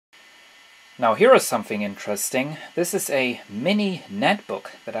Now here is something interesting. This is a mini netbook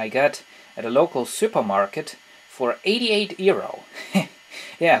that I got at a local supermarket for 88 euro.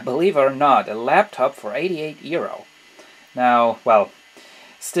 Yeah, believe it or not, a laptop for 88 euro. Now, well,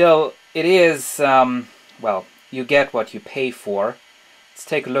 still it is, well, you get what you pay for. Let's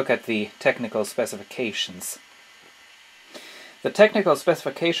take a look at the technical specifications. The technical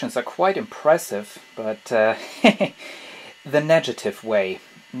specifications are quite impressive, but the negative way,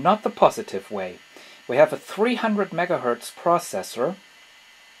 not the positive way. We have a 300 megahertz processor,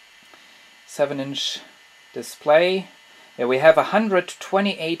 7-inch display. Yeah, we have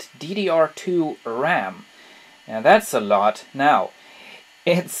 128 DDR2 RAM. Now that's a lot. Now,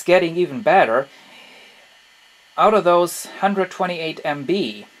 it's getting even better. Out of those 128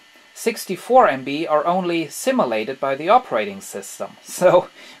 MB, 64 MB are only simulated by the operating system. So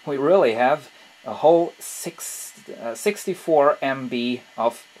we really have a whole 64 MB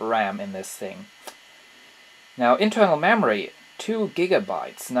of RAM in this thing. Now, internal memory, 2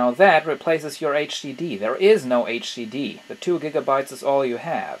 gigabytes. Now that replaces your HDD. There is no HDD. The 2 gigabytes is all you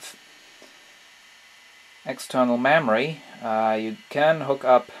have. External memory, you can hook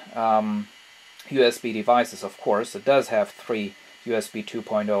up USB devices, of course. It does have 3 USB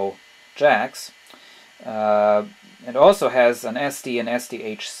 2.0 jacks. It also has an SD and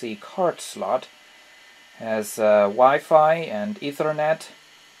SDHC card slot. Has Wi-Fi and Ethernet,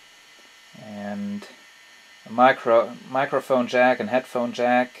 and a microphone jack and headphone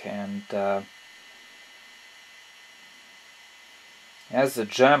jack, and has a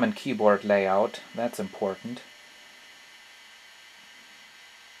German keyboard layout. That's important.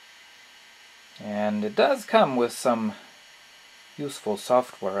 And it does come with some useful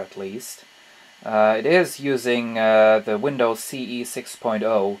software, at least. It is using the Windows CE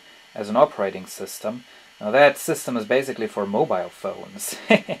 6.0 as an operating system. Now that system is basically for mobile phones.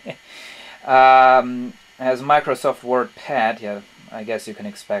 Has Microsoft Word Pad, yeah, I guess you can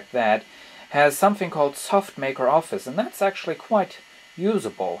expect that. Has something called SoftMaker Office, and that's actually quite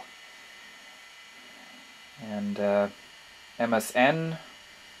usable. And MSN,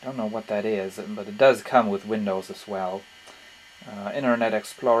 don't know what that is, but it does come with Windows as well. Internet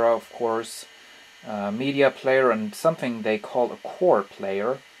Explorer, of course. Media player, and something they call a core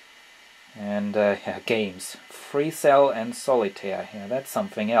player. And yeah, games. FreeCell and Solitaire. Yeah, that's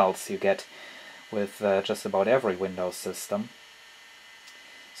something else you get with just about every Windows system.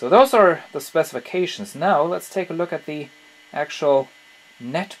 So those are the specifications. Now let's take a look at the actual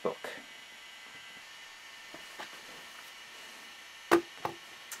netbook.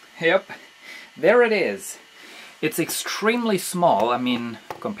 Yep, there it is. It's extremely small. I mean,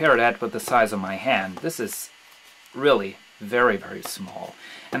 compare that with the size of my hand. This is really very, very small.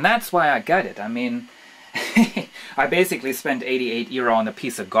 And that's why I got it. I mean, I basically spent 88 euro on a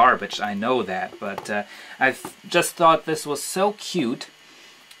piece of garbage, I know that, but I've just thought this was so cute,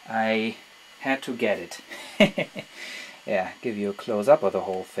 I had to get it. Yeah, give you a close-up of the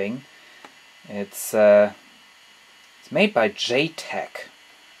whole thing. It's made by JayTech,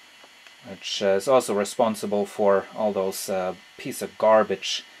 which is also responsible for all those piece of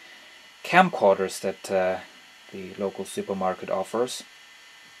garbage camcorders that the local supermarket offers.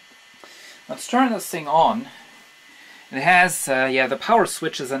 Let's turn this thing on. It has, yeah, the power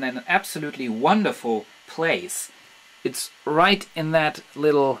switch is in an absolutely wonderful place. It's right in that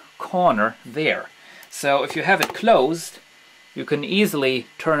little corner there. So if you have it closed, you can easily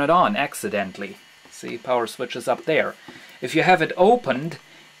turn it on accidentally. See, power switch is up there. If you have it opened,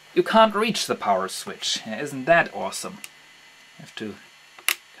 you can't reach the power switch. Isn't that awesome? I have to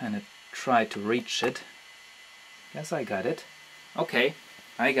kind of try to reach it. Guess I got it. Okay,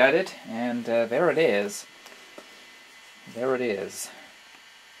 I got it, and there it is. There it is.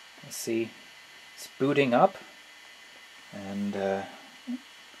 Let's see, it's booting up, and got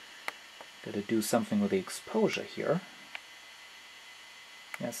to do something with the exposure here.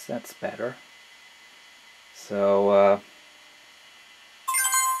 Yes, that's better. So,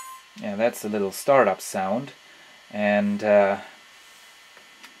 yeah, that's a little startup sound, and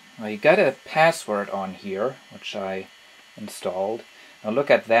well, you got a password on here, which I installed. Now look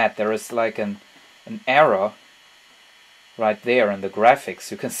at that, there is like an error right there in the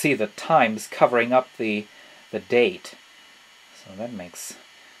graphics. You can see the times covering up the date. So that makes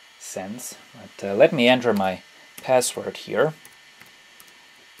sense. But let me enter my password here.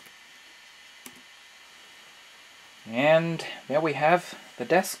 And there we have the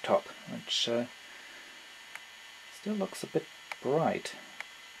desktop, which still looks a bit bright.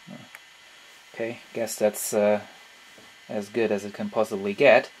 Okay, guess that's as good as it can possibly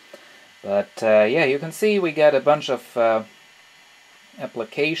get. But yeah, you can see we got a bunch of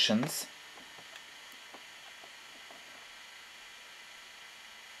applications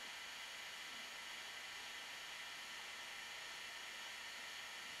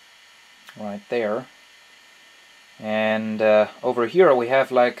right there. And over here we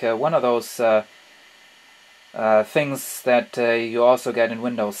have like one of those things that you also get in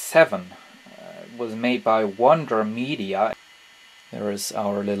Windows 7. It was made by Wonder Media. There is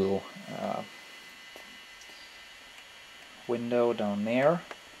our little window down there.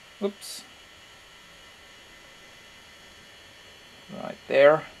 Oops. Right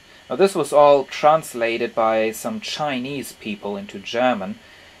there. Now this was all translated by some Chinese people into German,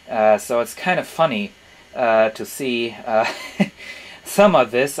 so it's kind of funny to see some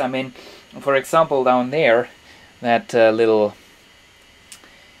of this. I mean, for example, down there, that little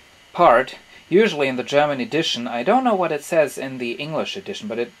part, usually in the German edition, I don't know what it says in the English edition,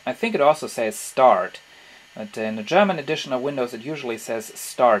 but I think it also says start. But in the German edition of Windows, it usually says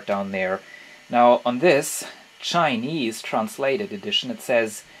start down there. Now on this Chinese translated edition, it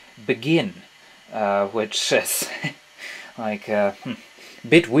says begin, which is like a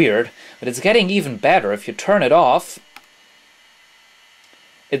bit weird, but it's getting even better. If you turn it off,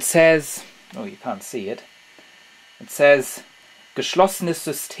 it says, oh, you can't see it, it says geschlossenes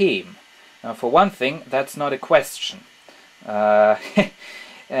System. Now for one thing, that's not a question.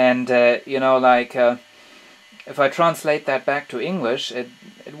 And you know, like if I translate that back to English, it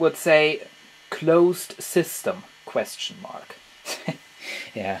would say closed system, question mark.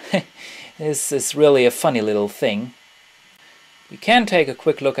 Yeah, this is really a funny little thing. We can take a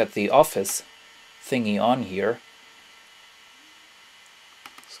quick look at the Office thingy on here.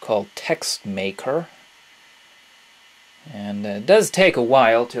 It's called Text Maker. And it does take a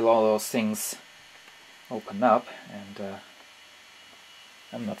while till all those things open up. And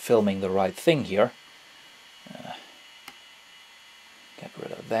I'm not filming the right thing here. Get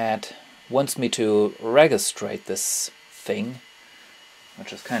rid of that. Wants me to registrate this thing,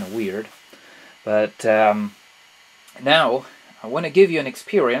 which is kind of weird. But now I want to give you an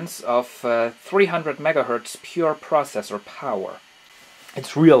experience of 300 megahertz pure processor power.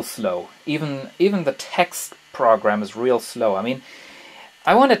 It's real slow. Even the text program is real slow. I mean,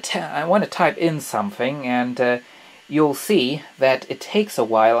 I want to type in something, and you'll see that it takes a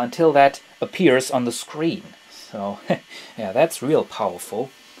while until that appears on the screen. So yeah, that's real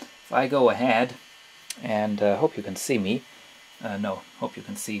powerful. If I go ahead and hope you can see me. No, hope you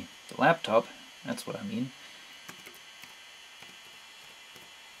can see the laptop. That's what I mean.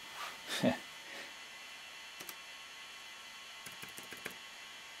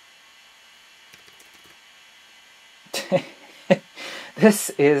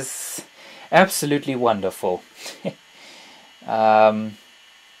 This is absolutely wonderful.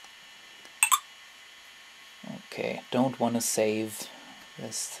 Okay, don't want to save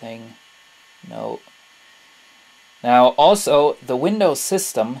this thing. No. Now also the Windows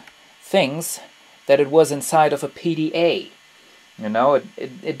system thinks that it was inside of a PDA. You know,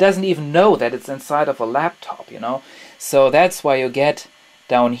 it doesn't even know that it's inside of a laptop, you know. So that's why you get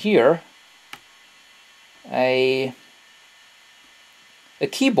down here a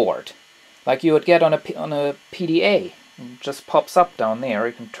keyboard, like you would get on a PDA. It just pops up down there.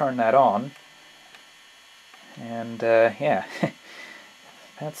 You can turn that on, and yeah,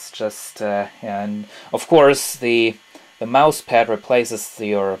 that's just yeah. And of course, the mouse pad replaces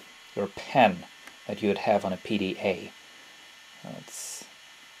your pen that you would have on a PDA. Let's,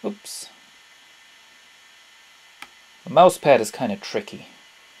 oops. The mouse pad is kind of tricky.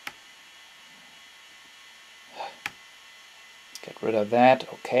 Get rid of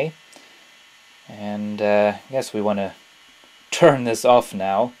that, okay. And I guess we want to turn this off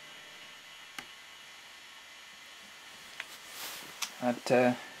now.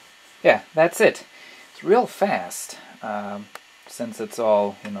 But yeah, that's it. It's real fast, since it's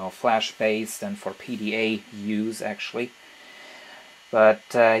all, you know, flash-based and for PDA use, actually. But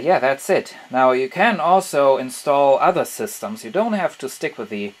yeah, that's it. Now you can also install other systems. You don't have to stick with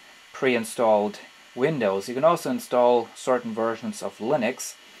the pre-installed Windows. You can also install certain versions of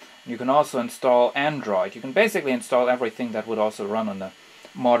Linux. You can also install Android. You can basically install everything that would also run on a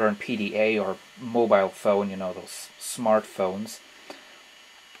modern PDA or mobile phone, you know, those smartphones.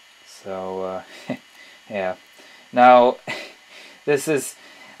 So yeah. Now this is,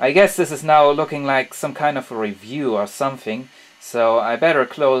 I guess this is now looking like some kind of a review or something. So I better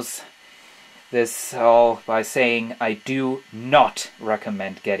close this all by saying I do not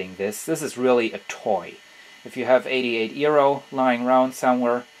recommend getting this. This is really a toy. If you have 88 Euro lying around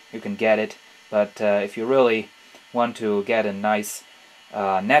somewhere, you can get it. But if you really want to get a nice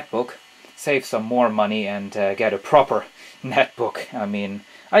netbook, save some more money and get a proper netbook. I mean,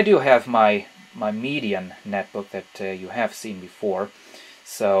 I do have my median netbook that you have seen before.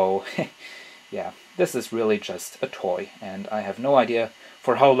 So yeah, this is really just a toy, and I have no idea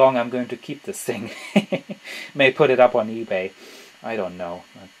for how long I'm going to keep this thing. May put it up on eBay. I don't know,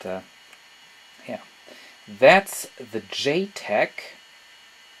 but yeah. That's the JayTech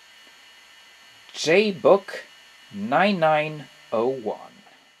JBook 9901.